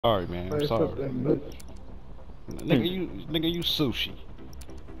Sorry, man. I'm sorry. Nigga, you sushi.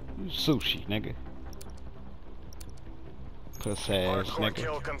 You sushi, nigga. Puss ass nigga.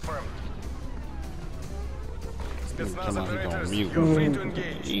 Kill confirmed. Come on, he gonna Operators, mute you're free me. to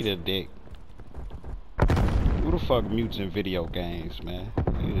engage. Eat a dick. Who the fuck mutes in video games, man?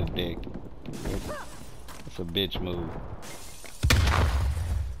 Eat a dick. It's a bitch move.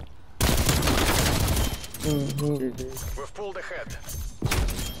 We've pulled ahead.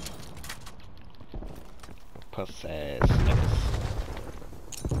 Puss ass niggas.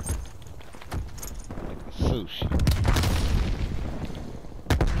 Like sushi.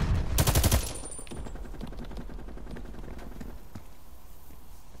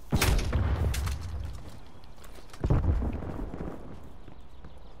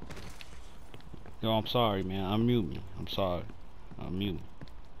 Yo, I'm sorry, man. Unmute me. I'm sorry. Unmute me.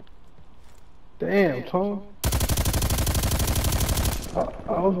 Damn, Tom.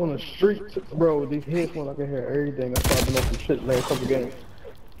 I was on the street, bro, with these headphones. I can hear everything. I started doing some shit last couple games.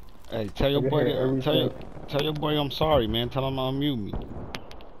 Hey, tell your boy, tell your boy I'm sorry, man. Tell him unmute me.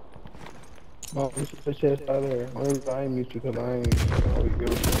 Oh, this is the shit out there. I ain't mute you because I ain't.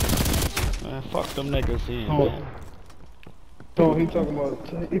 Man, fuck them niggas in, man. So he talking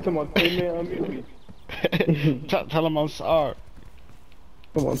about hey man, unmute me. Tell him I'm sorry.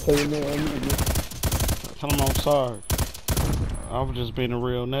 Come on, tell you man, unmute me. Tell him I'm sorry. I was just being a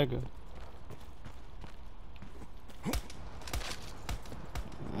real nigga.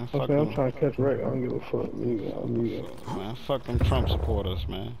 Man, fuck Okay, them. I'm trying to catch right. I don't give a fuck. Man, fuck them Trump supporters,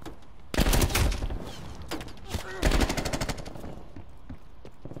 man.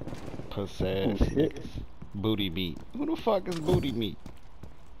 Puss ass niggas. Booty meat. Who the fuck is booty meat?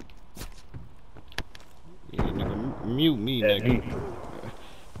 Yeah, nigga, mute me, nigga.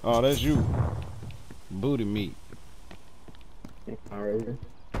 Oh, that's you. Booty meat. Alright.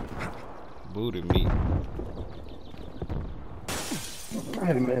 Booty meat.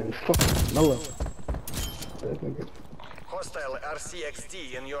 Hey man, fucking Noah. Hostile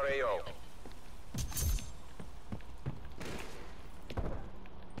RCXD in your AO.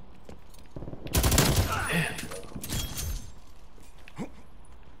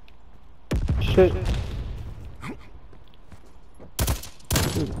 Shit.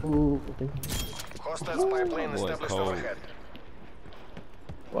 Hostile spy plane established overhead.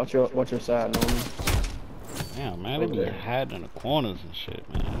 Watch your side, Norman. Damn, man, they be hiding in the corners and shit,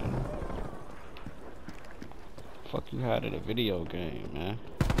 man. Fuck you hide in a video game, man.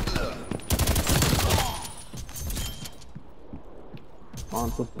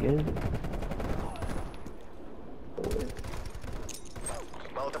 On foot again.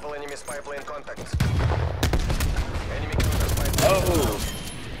 Multiple enemy spy plane contacts. Enemy counter spy plane. Oh!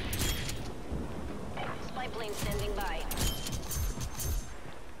 Spy plane standing by.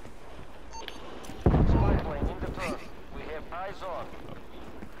 Spy plane in the turret. We have eyes on.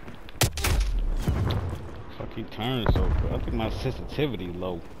 Fuck, he turns so good. I think my sensitivity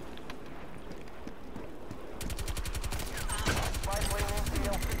low. Spy plane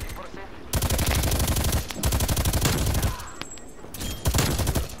NCL 50%.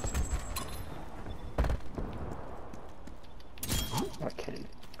 I can't.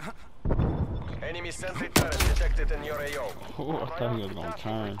 Enemy sentry turret detected in your AO. Oh, I thought he was gonna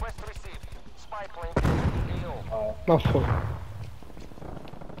turn. Request received. Spy plane in AO. My fault.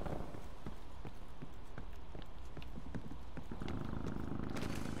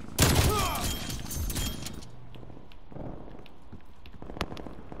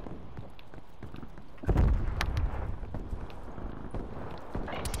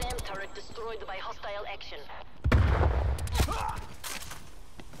 SAM turret destroyed by hostile action.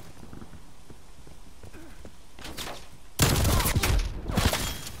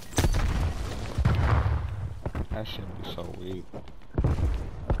 That shit be so weak.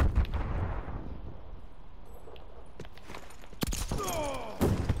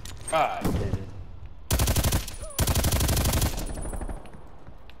 God damn it.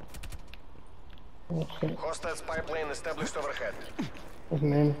 Okay. Hostile spy plane established overhead. What's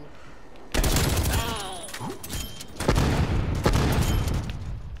his name?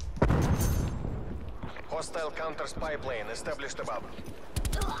 Hostile counter spy plane established above.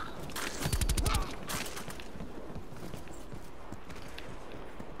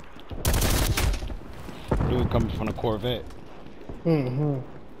 Dude coming from the Corvette. Mm-hmm.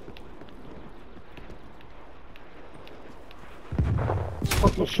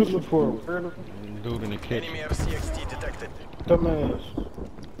 What the shooting for? Dude in the kitchen. Enemy RCXD detected. Dumbass.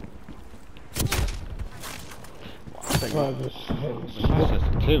 I think my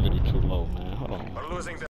sensitivity too low, man. Hold on. We're losing the